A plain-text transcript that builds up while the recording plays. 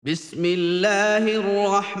بسم الله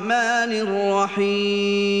الرحمن الرحيم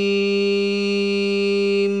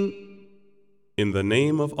In the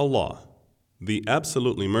name of Allah, the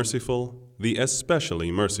absolutely merciful, the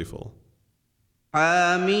especially merciful.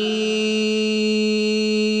 حميم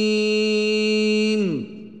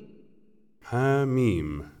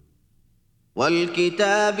Hamim.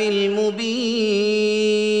 والكتاب المبين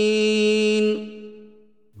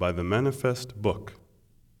By the manifest book.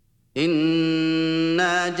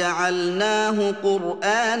 إنا جعلناه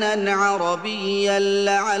قرآنا عربيا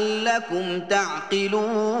لعلكم تعقلون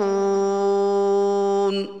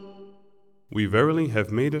We verily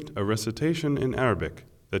have made it a recitation in Arabic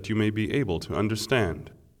that you may be able to understand.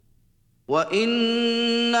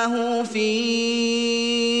 وإنه في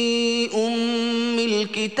أم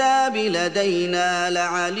الكتاب لدينا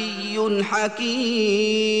لعلي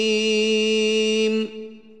حكيم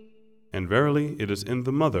And verily it is in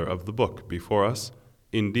the mother of the book before us,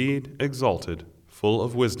 indeed exalted, full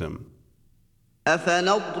of wisdom.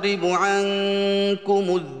 أفنضرب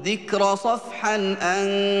عنكم الذكر صفحا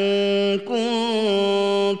أن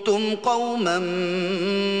كنتم قوما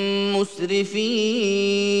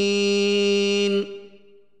مسرفين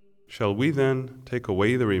Shall we then take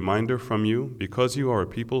away the reminder from you because you are a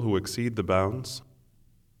people who exceed the bounds?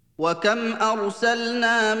 وكم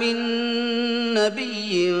أرسلنا من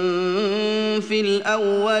نبي في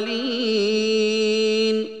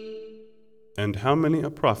الأولين And how many a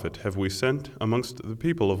prophet have we sent amongst the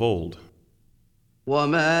people of old?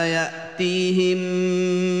 وما يأتيهم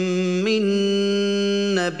من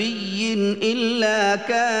نبي إلا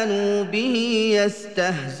كانوا به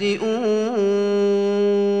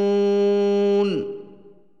يستهزئون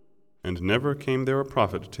And never came there a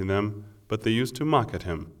prophet to them, but they used to mock at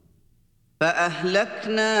him.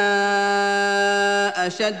 فأهلكنا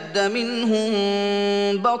أشد منهم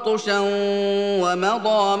بطشا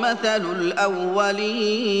ومضى مثل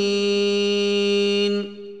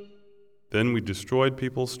الأولين Then we destroyed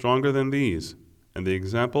people stronger than these, and the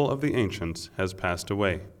example of the ancients has passed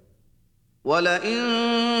away.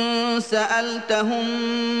 ولئن سألتهم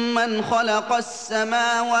من خلق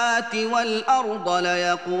السماوات والأرض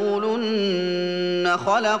ليقولن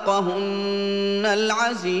خلقهن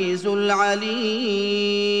العزيز العليم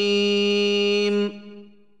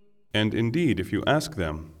And indeed, if you ask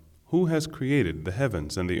them, who has created the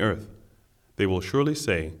heavens and the earth, they will surely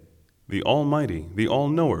say, the Almighty, the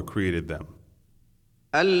All-Knower created them.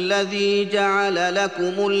 الذي جعل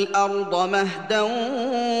لكم الأرض مهدا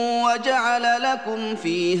وجعل لكم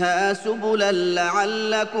فيها سبلا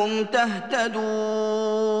لعلكم تهتدون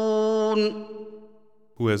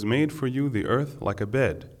Who has made for you the earth like a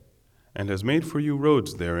bed, and has made for you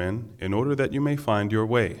roads therein in order that you may find your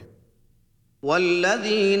way.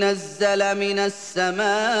 والذي نزل من السماء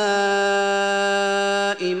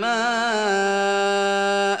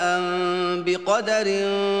ماء بقدر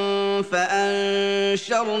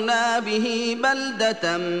فأنشرنا به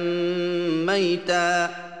بلدة ميتا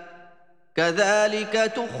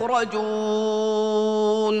كذلك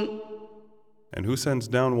تخرجون And who sends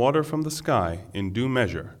down water from the sky in due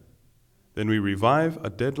measure. Then we revive a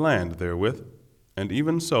dead land therewith, and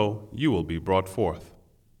even so you will be brought forth.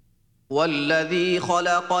 والذي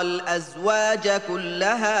خلق الأزواج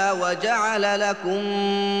كلها وجعل لكم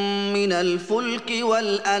من الفلك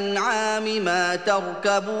والأنعام ما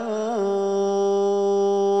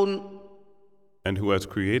تركبون And who has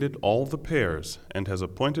created all the pairs, and has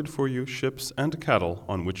appointed for you ships and cattle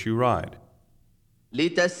on which you ride.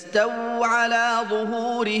 لتستووا على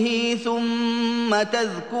ظهوره ثم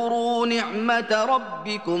تذكروا نعمة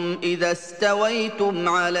ربكم إذا استويتم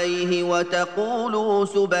عليه وتقولوا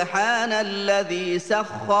سبحان الذي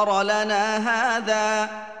سخر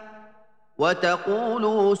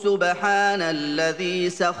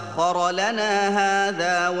لنا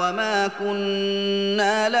هذا وما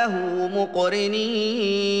كنا له مقرنين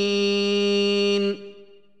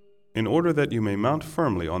In order that you may mount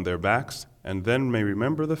firmly on their backs, and then may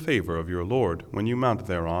remember the favor of your Lord when you mount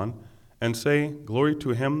thereon, and say, Glory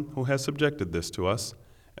to Him who has subjected this to us,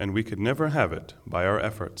 and we could never have it by our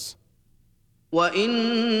efforts.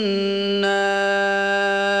 وَإِنَّا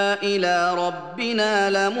إِلَىٰ رَبِّنَا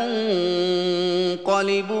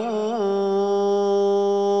لَمُنقَلِبُونَ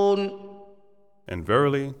And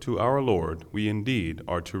verily, to our Lord we indeed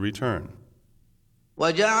are to return.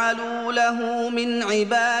 وَجَعَلُوا لَهُ مِنْ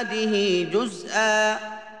عِبَادِهِ جُزْءًا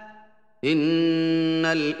إِنَّ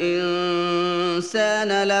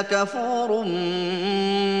الْإِنسَانَ لَكَفُورٌ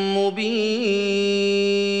مُّبِينٌ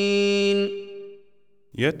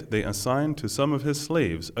Yet they assign to some of his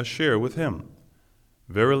slaves a share with him.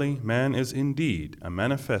 Verily, man is indeed a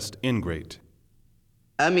manifest ingrate.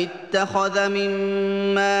 أم اتخذ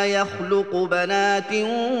مما يخلق بنات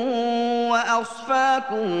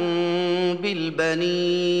وأصفاكم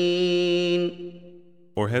بالبنين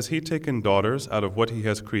Or has he taken daughters out of what he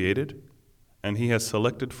has created, and he has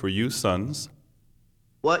selected for you sons?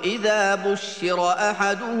 وإذا بشر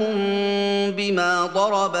أحدهم بما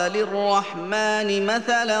ضرب للرحمن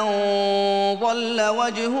مثلا ظل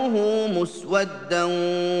وجهه مسودا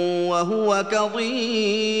وهو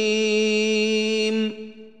كظيم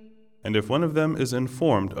And if one of them is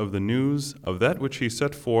informed of the news of that which he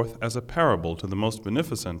set forth as a parable to the Most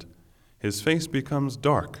Beneficent, his face becomes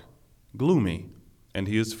dark, gloomy, and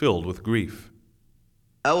he is filled with grief.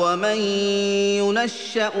 أَوَمَن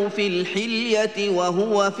يُنَشَّأُ فِي الْحِلْيَةِ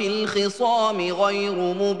وَهُوَ فِي الْخِصَامِ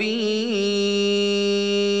غَيْرُ مُبِينٍ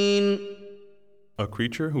A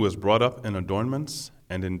creature who is brought up in adornments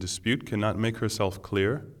and in dispute cannot make herself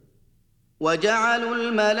clear. وَجَعَلُوا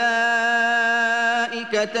الْمَلَائِكَةَ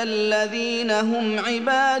الَّذِينَ هُمْ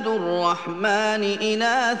عِبَادُ الرَّحْمَنِ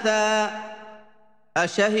إِنَاثًا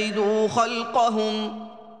أَشَهِدُوا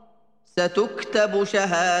خَلْقَهُمْ ستكتب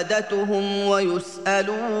شهادتهم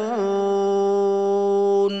ويسألون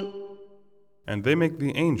And they make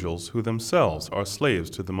the angels who themselves are slaves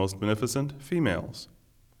to the Most Beneficent females.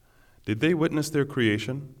 Did they witness their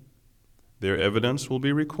creation? Their evidence will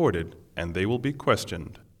be recorded and they will be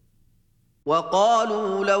questioned.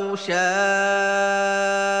 وقالوا لو شاء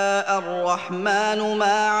الرحمن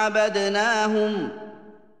ما عبدناهم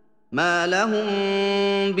ما لهم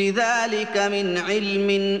بذلك من علم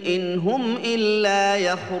إن هم إلا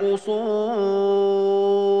يخرصون.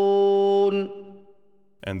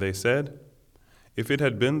 And they said, if it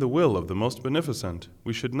had been the will of the Most Beneficent,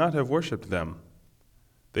 we should not have worshipped them.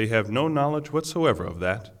 They have no knowledge whatsoever of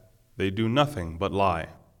that. They do nothing but lie.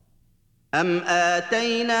 أم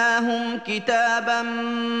آتيناهم كتابا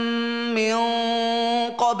من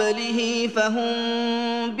قبله فهم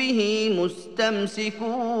به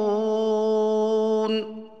مستمسكون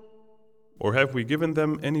Or have we given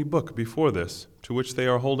them any book before this to which they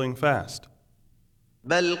are holding fast?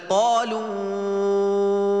 بل قالوا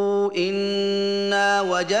إنا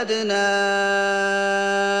وجدنا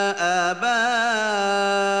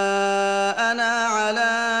آباءنا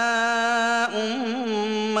على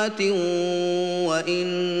أمة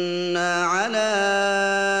وإنا على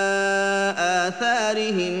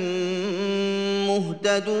آثارهم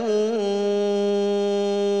مهتدون.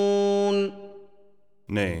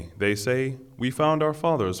 Nay, they say, we found our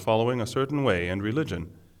fathers following a certain way and religion,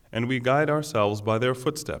 and we guide ourselves by their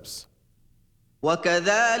footsteps.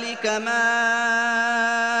 وكذلك ما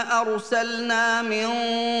أرسلنا من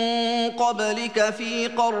قبلك في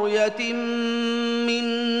قرية من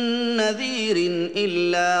نذير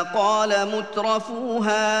إلا قال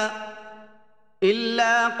مترفوها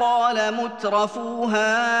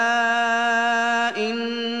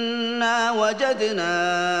إنا وجدنا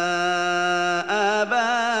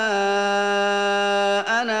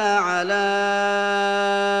آباءنا على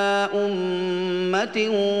أمة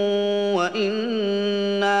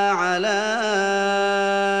وإنا على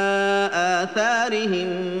آثارهم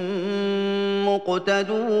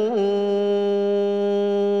مقتدون.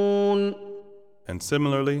 And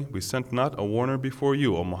similarly, we sent not a warner before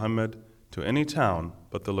you, O Muhammad, to any town,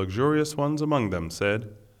 but the luxurious ones among them said,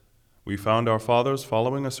 we found our fathers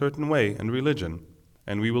following a certain way and religion,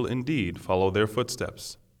 and we will indeed follow their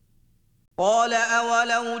footsteps. قال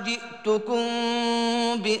أولو جئتكم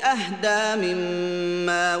بأهدى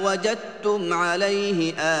مما وجدتم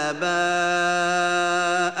عليه آباءكم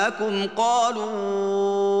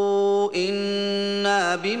قالوا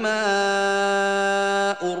إنا بما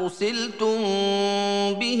أرسلتم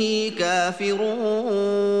به كافرون.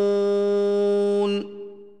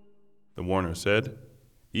 The warner said,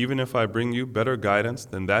 even if I bring you better guidance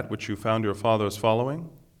than that which you found your fathers following?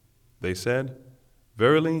 They said,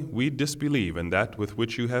 verily, we disbelieve in that with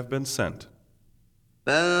which you have been sent.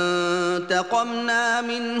 فانتقمنا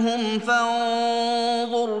منهم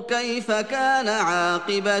فانظر كيف كان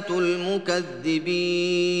عاقبة المكذبين.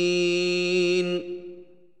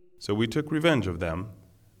 So we took revenge of them,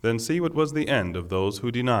 then see what was the end of those who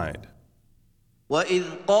denied. وإذ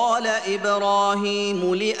قال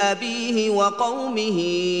إبراهيم لأبيه وقومه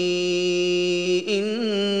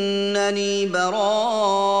إنني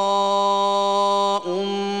براء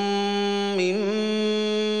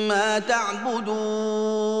مما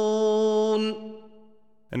تعبدون.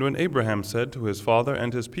 And when Abraham said to his father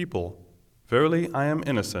and his people, verily I am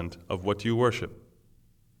innocent of what you worship.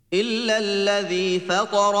 إلا الذي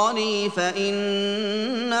فطرني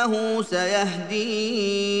فإنه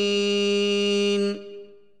سيهدين.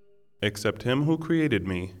 except him who created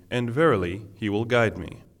me, and verily he will guide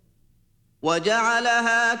me.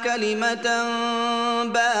 وجعلها كلمة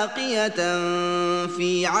باقية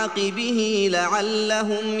في عقبه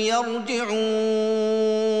لعلهم يرجعون.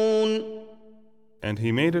 And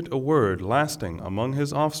he made it a word lasting among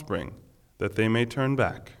his offspring, that they may turn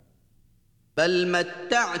back. بل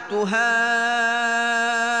متعت هؤلاء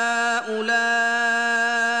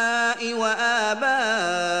وآباءهم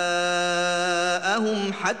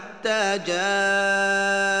حتى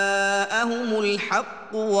جاءهم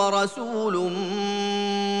الحق ورسول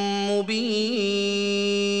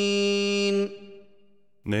مبين.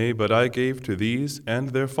 Nay, but I gave to these and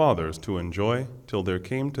their fathers to enjoy, till there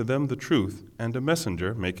came to them the truth and a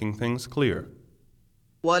messenger making things clear.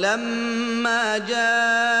 ولما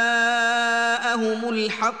جاءهم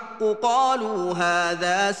الحق قالوا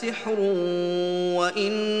هذا سحر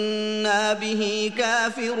وإنا به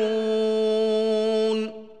كافرون.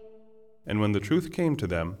 And when the truth came to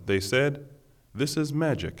them, they said, "This is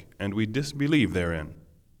magic, and we disbelieve therein."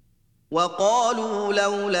 وقالوا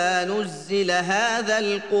لولا نزل هذا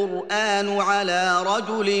القرآن على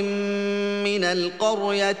رجل من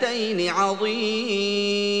القريتين عظيم.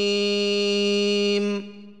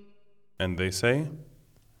 And they say,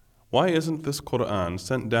 "Why isn't this Quran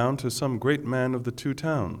sent down to some great man of the two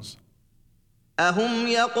towns? أهم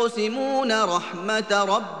يقسمون رحمة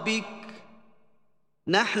ربك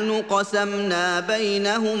نحن قسمنا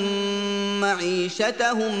بينهم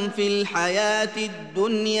معيشتهم في الحياة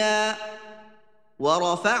الدنيا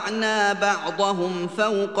ورفعنا بعضهم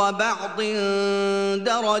فوق بعض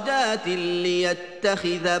درجات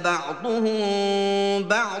ليتخذ بعضهم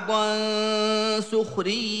بعضا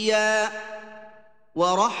سخريا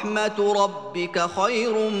ورحمة ربك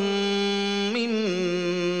خير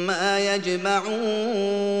مما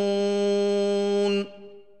يجمعون.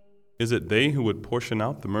 Is it they who would portion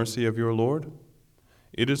out the mercy of your Lord?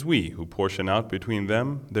 It is we who portion out between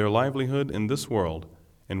them their livelihood in this world,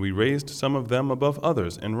 and we raised some of them above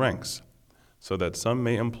others in ranks, so that some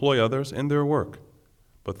may employ others in their work.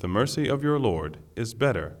 But the mercy of your Lord is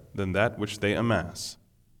better than that which they amass.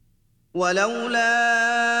 ولولا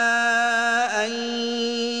أن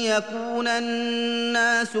يكون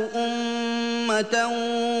الناس أمة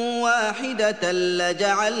واحدة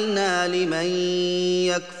لجعلنا لمن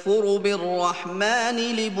يكفر بالرحمن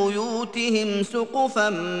لبيوتهم سقفا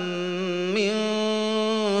من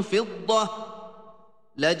فضة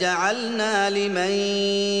لجعلنا لمن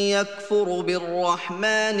يكفر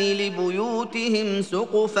بالرحمن لبيوتهم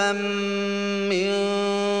سقفا من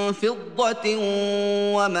فضة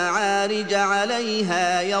ومعارج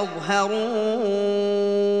عليها يظهرون.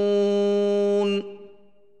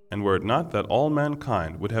 And were it not that all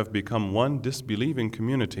mankind would have become one disbelieving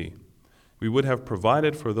community, we would have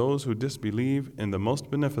provided for those who disbelieve in the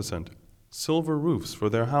most beneficent silver roofs for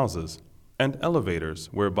their houses and elevators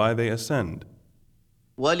whereby they ascend.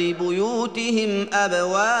 ولبيوتهم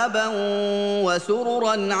أبوابا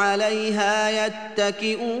وسررا عليها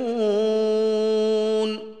يتكئون.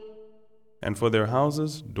 And for their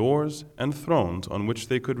houses, doors and thrones on which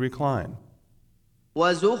they could recline.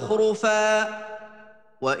 وزخرفا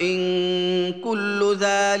وإن كل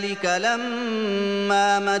ذلك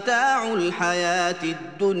لما متاع الحياة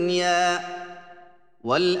الدنيا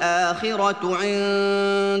والآخرة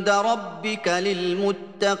عند ربك للمتقين.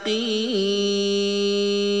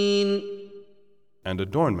 And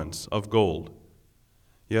adornments of gold.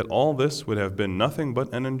 Yet all this would have been nothing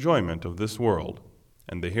but an enjoyment of this world,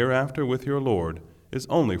 and the hereafter with your Lord is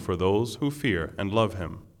only for those who fear and love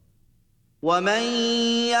Him. ومن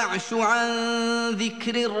يعش عن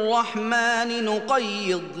ذكر الرحمن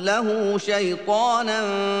نقيض له شيطانا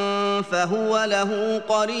فهو له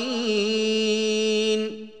قرين.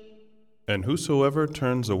 And whosoever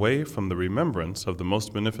turns away from the remembrance of the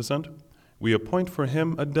Most Beneficent, we appoint for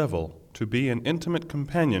him a devil to be an intimate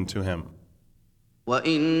companion to him.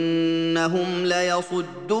 وإنهم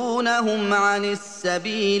ليصدونهم عن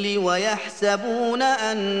السبيل ويحسبون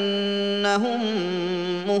أنهم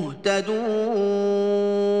مهتدون.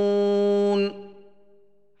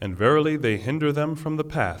 And verily they hinder them from the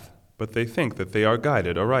path, but they think that they are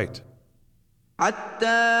guided aright. حتى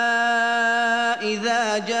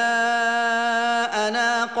إذا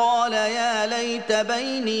جاءنا قال يا ليت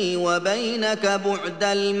بيني وبينك بعد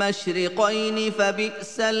المشرقين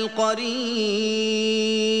فبئس القرين.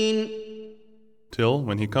 Till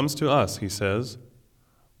when he comes to us, he says,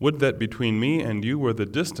 "Would that between me and you were the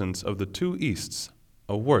distance of the two easts,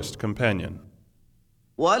 a worst companion."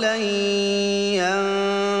 ولن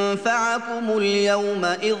ينفعكم اليوم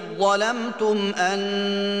إذ ظلمتم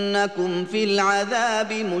أنكم في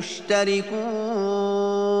العذاب مشتركون.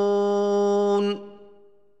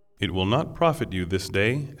 It will not profit you this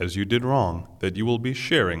day, as you did wrong, that you will be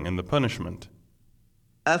sharing in the punishment.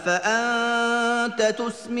 أفأنت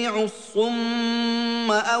تسمع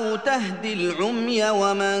الصم أو تهدي العمي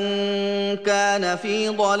ومن كان في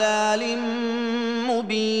ضلال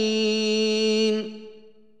مبين.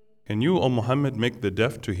 Can you, O Muhammad, make the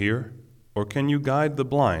deaf to hear? Or can you guide the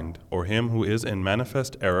blind, or him who is in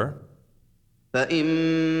manifest error?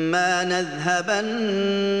 فإما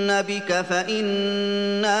نذهبن بك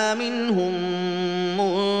فإنا منهم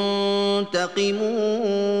منتقمون.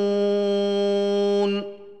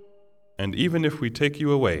 And even if we take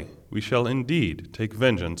you away, we shall indeed take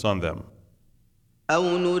vengeance on them.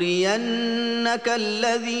 أو نرينك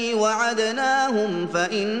الذي وعدناهم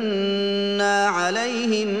فإنا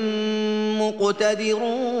عليهم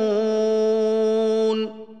مقتدرون.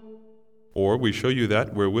 Or we show you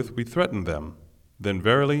that wherewith we threaten them, then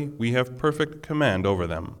verily we have perfect command over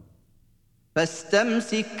them.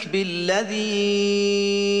 فاستمسك بالذي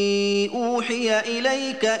أوحي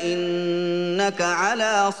إليك إنك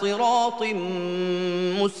على صراط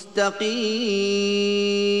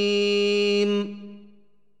مستقيم.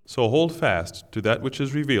 So hold fast to that which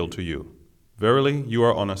is revealed to you. Verily you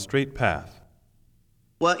are on a straight path.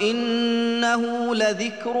 وإنه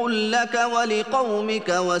لذكر لك ولقومك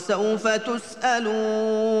وسوف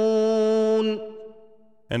تسألون.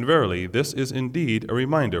 And verily this is indeed a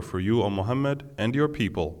reminder for you, O Muhammad, and your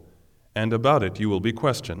people, and about it you will be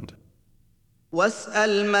questioned.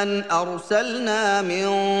 واسأل من أرسلنا من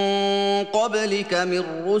قبلك من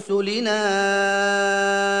رسلنا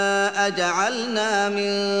أجعلنا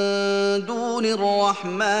من دون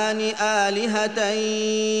الرحمن آلهة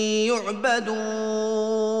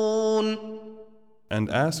يعبدون. And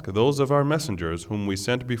ask those of our messengers whom we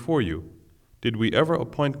sent before you, did we ever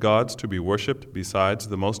appoint gods to be worshipped besides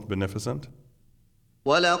the Most Beneficent?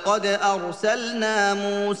 ولقد أرسلنا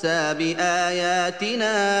موسى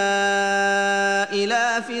بآياتنا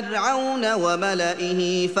إلى فرعون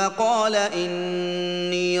وملئه فقال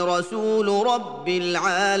إني رسول رب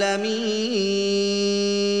العالمين.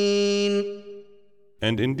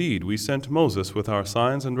 And indeed we sent Moses with our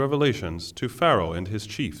signs and revelations to Pharaoh and his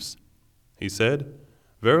chiefs. He said,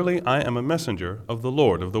 Verily I am a messenger of the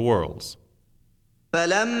Lord of the worlds.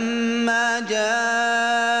 فلما جاءهم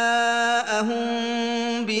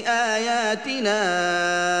بآياتنا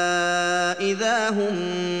إذا هم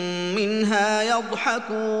منها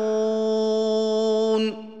يضحكون.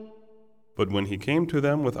 But when he came to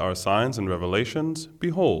them with our signs and revelations,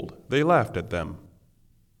 behold, they laughed at them.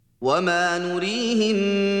 وما نريهم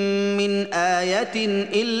من آية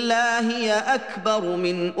إلا هي أكبر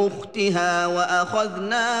من أختها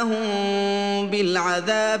وأخذناهم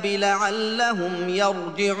بالعذاب لعلهم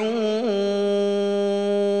يرجعون.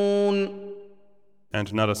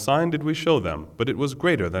 And not a sign did we show them, but it was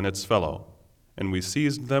greater than its fellow. And we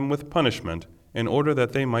seized them with punishment in order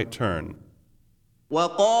that they might turn.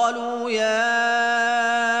 وقالوا يا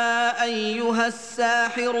أيها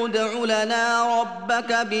الساحر ادع لنا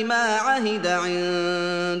ربك بما عهد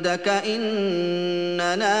عندك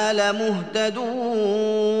إننا لمهتدون.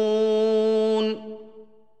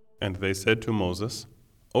 And they said to Moses,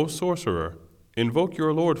 O sorcerer, invoke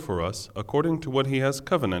your Lord for us according to what he has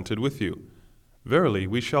covenanted with you. Verily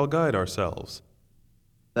we shall guide ourselves.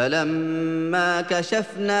 فلما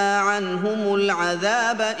كشفنا عنهم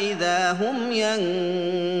العذاب إذا هم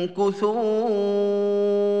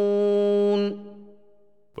ينكثون.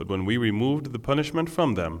 But when we removed the punishment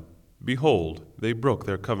from them, behold, they broke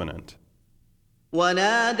their covenant.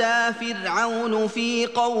 ونادى فرعون في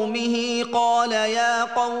قومه قال يا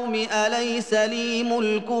قوم أليس لي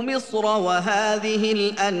ملك مصر وهذه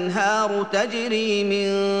الأنهار تجري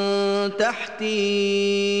من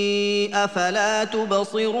تحتي أفلا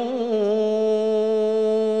تبصرون.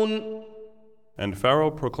 And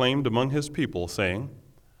Pharaoh proclaimed among his people, saying,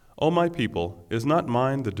 O my people, is not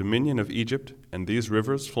mine the dominion of Egypt and these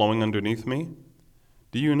rivers flowing underneath me?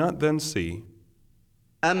 Do you not then see?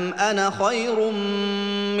 أم أنا خير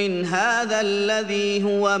من هذا الذي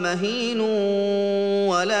هو مهين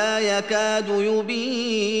ولا يكاد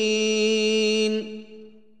يبين.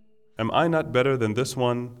 Am I not better than this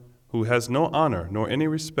one who has no honor nor any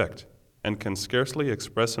respect and can scarcely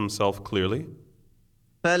express himself clearly?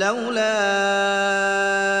 فلولا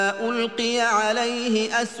ألقي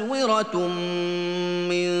عليه أسورة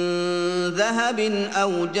من ذهب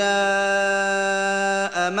أو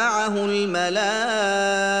جاء معه الملائكة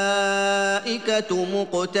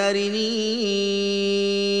مقترنين.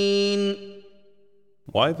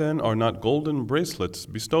 Why then are not golden bracelets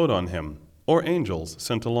bestowed on him, or angels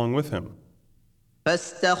sent along with him?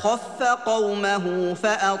 فاستخف قومه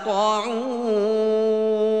فأطاعوه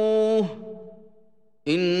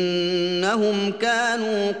إنهم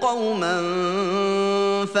كانوا قوما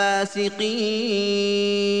فاسقين.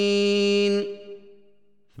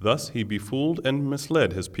 Thus he befooled and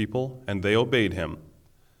misled his people, and they obeyed him.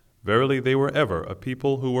 Verily they were ever a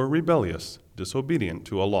people who were rebellious, disobedient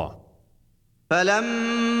to Allah.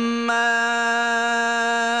 فلما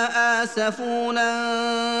آسفونا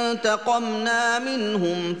انتقمنا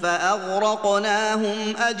منهم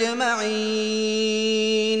فأغرقناهم أجمعين.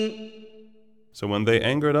 So when they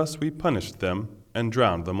angered us, we punished them and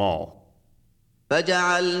drowned them all.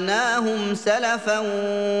 فجعلناهم سلفا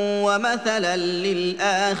ومثلا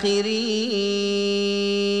للآخرين.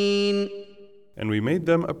 And we made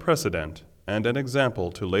them a precedent and an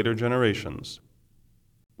example to later generations.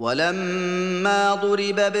 ولما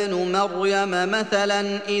ضرب ابن مريم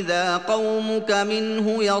مثلا إذا قومك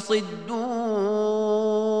منه يصدون.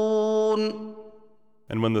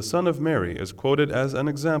 And when the son of Mary is quoted as an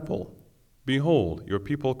example, behold, your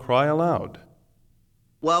people cry aloud.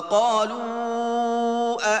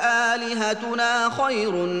 وقالوا أآلهتنا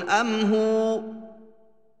خير أم هو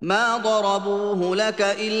ما ضربوه لك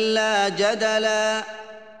إلا جدلا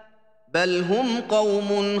بل هم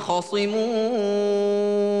قوم خصمون.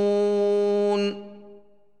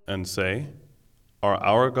 And say, are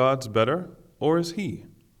our gods better, or is he?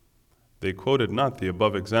 They quoted not the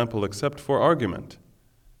above example except for argument.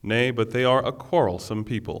 Nay, but they are a quarrelsome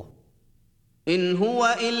people. إن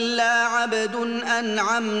هو إلا عبد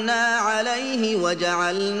أنعمنا عليه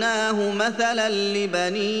وجعلناه مثلا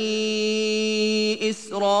لبني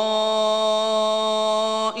إسرائيل.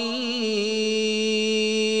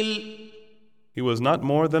 He was not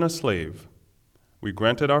more than a slave. We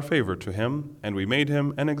granted our favor to him, and we made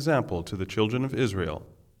him an example to the children of Israel.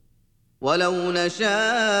 ولو نشاء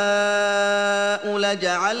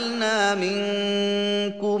لجعلنا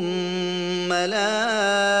منكم ملائكة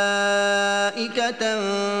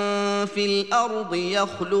في الأرض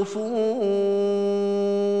يخلفون.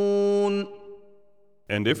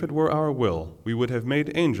 And if it were our will, we would have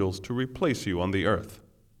made angels to replace you on the earth.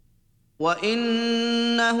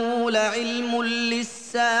 وإنه لعلم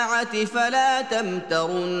للساعة فلا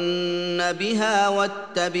تمترن بها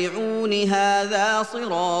واتبعون هذا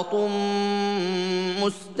صراط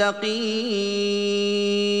مستقيم.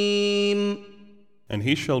 And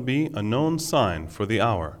he shall be a known sign for the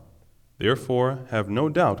hour. Therefore have no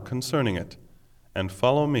doubt concerning it, and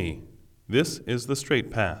follow me. This is the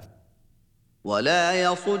straight path. ولا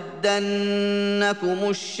يصدنكم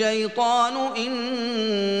الشيطان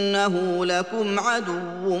إنه لكم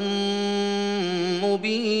عدو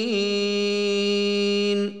مبين.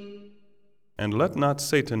 And let not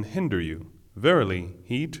Satan hinder you. Verily,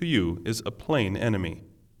 he to you is a plain enemy.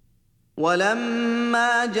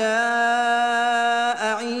 ولما جاء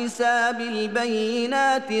عيسى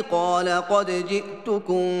بالبينات قال قد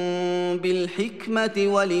جئتكم بالحكمة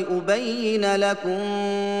ولأبين لكم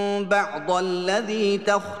بعض الذي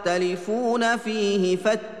تختلفون فيه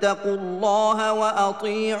فاتقوا الله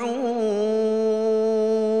وأطيعون.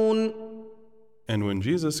 And when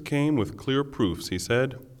Jesus came with clear proofs, he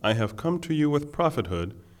said, I have come to you with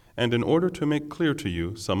prophethood, and in order to make clear to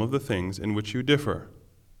you some of the things in which you differ.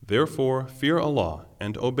 Therefore, fear Allah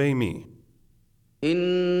and obey me.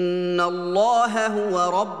 إن الله هو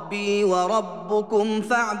ربي وربكم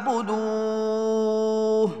فاعبدوه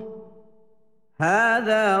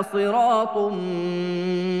هذا صراط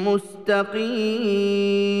مستقيم.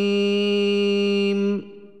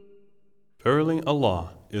 Verily, Allah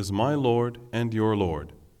is my Lord and your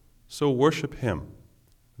Lord. So worship Him.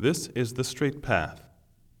 This is the straight path.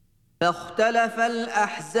 فاختلف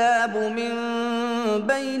الأحزاب من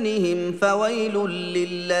بينهم فويل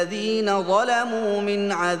للذين ظلموا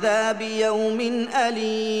من عذاب يوم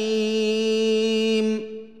أليم.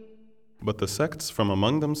 But the sects from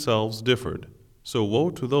among themselves differed. So woe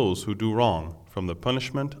to those who do wrong from the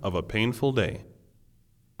punishment of a painful day.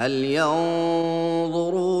 هل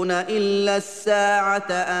ينظرون إلا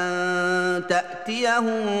الساعة أن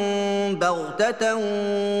تأتيهم بغتة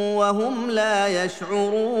وهم لا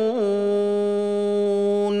يشعرون.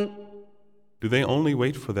 Do they only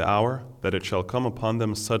wait for the hour that it shall come upon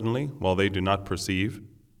them suddenly while they do not perceive?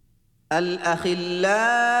 الأخلاء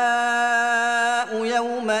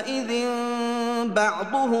يومئذ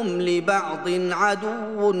بعضهم لبعض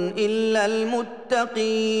عدو إلا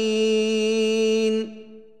المتقين.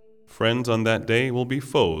 Friends on that day will be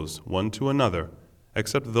foes one to another,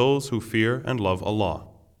 except those who fear and love Allah.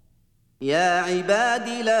 يا عباد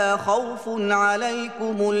لا خوف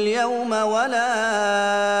عليكم اليوم ولا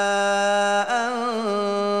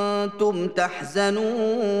أنتم تحزنون.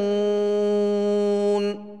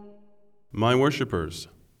 My worshippers,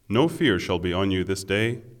 No fear shall be on you this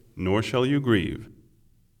day, nor shall you grieve.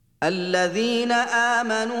 الذين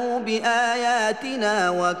آمنوا بآياتنا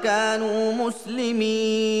وكانوا مسلمين.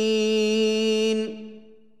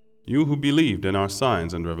 You who believed in our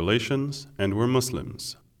signs and revelations and were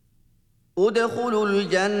Muslims. ادخلوا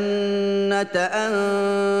الجنة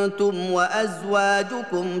أنتم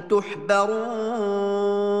وأزواجكم تحبرون.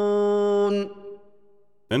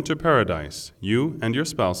 Enter paradise, you and your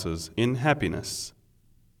spouses, in happiness.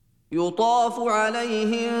 يطاف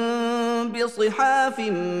عليهم بصحاف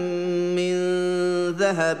من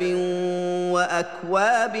ذهب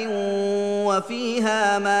وأكواب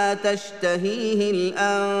وفيها ما تشتهيه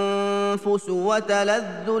الأنفس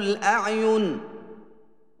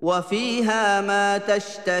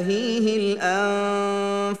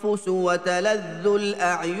وتلذ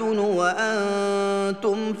الأعين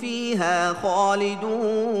وأنتم فيها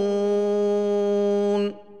خالدون.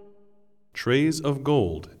 Trays of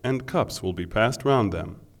gold and cups will be passed round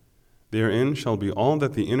them. Therein shall be all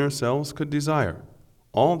that the inner selves could desire,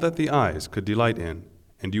 all that the eyes could delight in,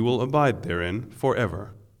 and you will abide therein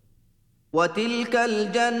forever. وتلك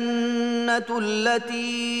الجنة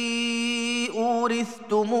التي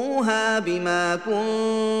أورثتموها بما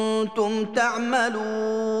كنتم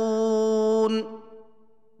تعملون.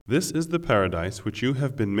 This is the paradise which you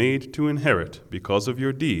have been made to inherit because of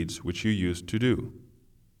your deeds which you used to do.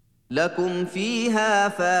 لكم فيها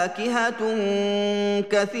فاكهة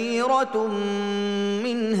كثيرة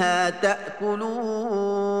منها تأكلون.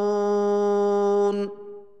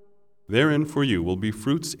 Therein for you will be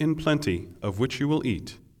fruits in plenty, of which you will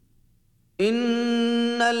eat.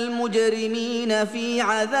 إن المجرمين في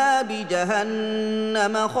عذاب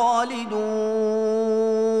جهنم خالدون.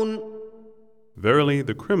 Verily,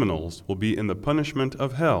 the criminals will be in the punishment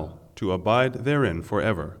of hell, to abide therein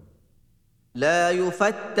forever. لا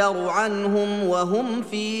يفتر عنهم وهم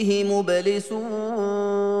فيه مبلسون.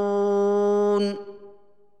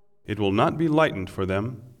 It will not be lightened for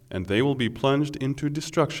them, and they will be plunged into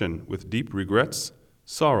destruction with deep regrets,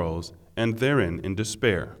 sorrows, and therein in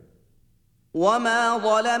despair. وما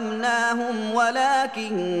ظلمناهم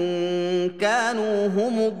ولكن كانوا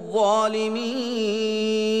هم الظالمين.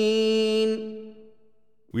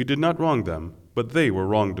 We did not wrong them, but they were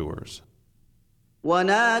wrongdoers.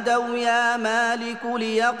 ونادوا يا مالك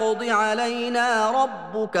ليقض علينا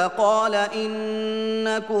ربك قال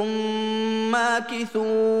إنكم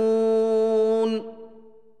ماكثون.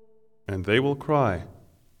 And they will cry,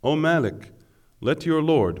 O Malik, let your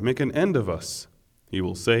Lord make an end of us. He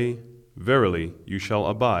will say, Verily, you shall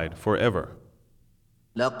abide forever.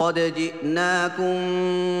 لقد جئناكم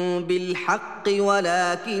بالحق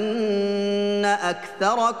ولكن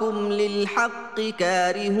أكثركم للحق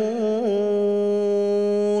كارهون.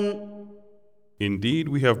 Indeed,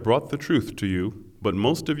 we have brought the truth to you, but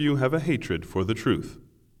most of you have a hatred for the truth.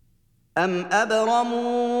 أم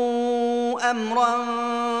أبرموا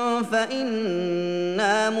أمرا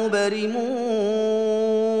فإنا مبرمون.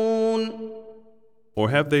 Or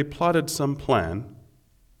have they plotted some plan?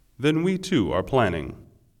 Then we too are planning.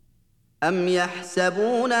 أم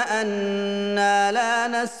يحسبون أنا لا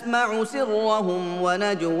نسمع سرهم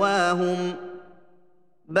ونجواهم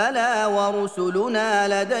بلى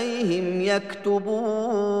ورسلنا لديهم يكتبون.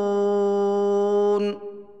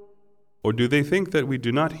 Or do they think that we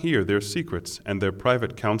do not hear their secrets and their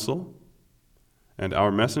private counsel? And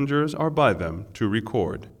our messengers are by them to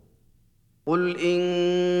record. قل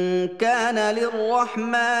إن كان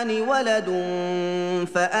للرحمن ولد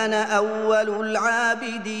فأنا أول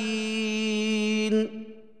العابدين.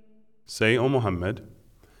 Say, O Muhammad,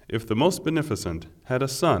 if the Most Beneficent had a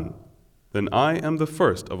son, then I am the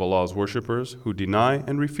first of Allah's worshippers who deny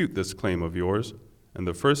and refute this claim of yours, and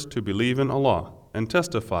the first to believe in Allah and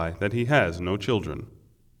testify that He has no children.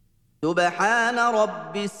 سبحان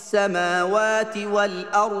رب السماوات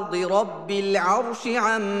والأرض رب العرش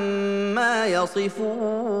عما يصفون.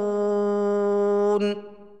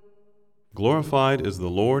 Glorified is the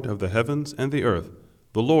Lord of the heavens and the earth,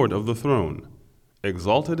 the Lord of the throne.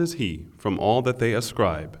 Exalted is He from all that they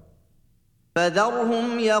ascribe.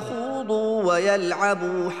 فذرهم يخوضوا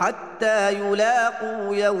ويلعبوا حتى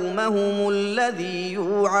يلاقوا يومهم الذي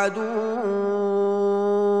يوعدون.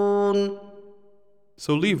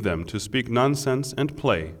 So leave them to speak nonsense and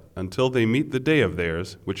play until they meet the day of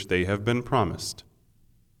theirs which they have been promised.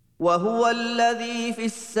 وهو الذي في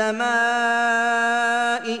السماء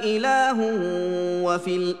إله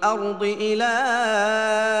وفي الأرض إله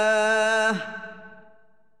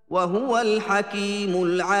وهو الحكيم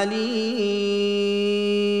العليم.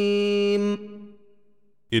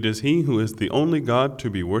 It is He who is the only God to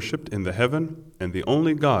be worshipped in the heaven and the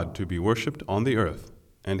only God to be worshipped on the earth.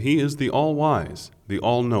 And He is the All-Wise, the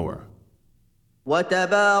All-Knower.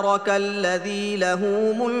 وتبارك الذي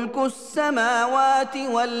له ملك السماوات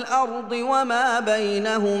والأرض وما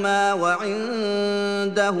بينهما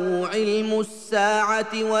وعنده علم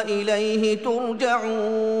الساعة وإليه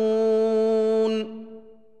ترجعون.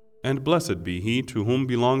 And blessed be He to whom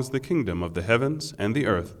belongs the kingdom of the heavens and the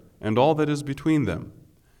earth, and all that is between them,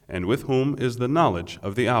 and with whom is the knowledge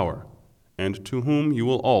of the hour, and to whom you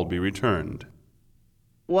will all be returned.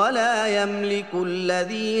 ولا يملك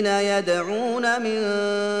الذين يدعون من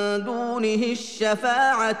دونه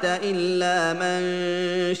الشفاعة إلا من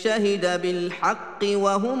شهد بالحق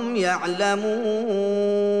وهم يعلمون.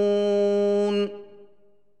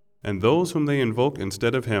 And those whom they invoke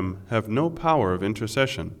instead of Him have no power of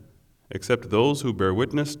intercession, except those who bear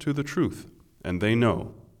witness to the truth, and they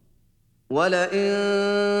know.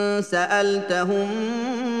 ولئن سألتهم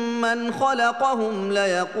من خلقهم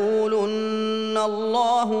ليقولن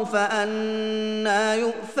الله فأنى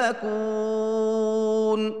يؤفكون.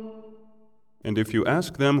 And if you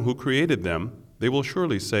ask them who created them, they will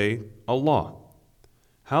surely say, Allah.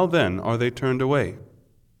 How then are they turned away?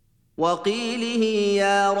 وقيله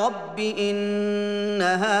يا رب إن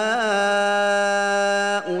هؤلاء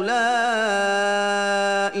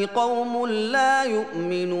قوم لا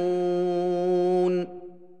يؤمنون.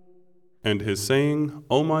 And his saying,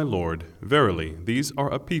 O my Lord, verily these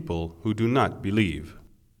are a people who do not believe.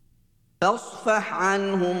 فاصفح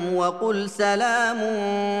عنهم وقل سلام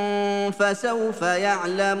فسوف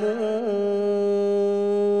يعلمون.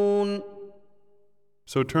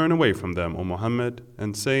 So turn away from them, O Muhammad,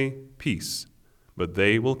 and say, Peace, but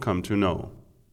they will come to know.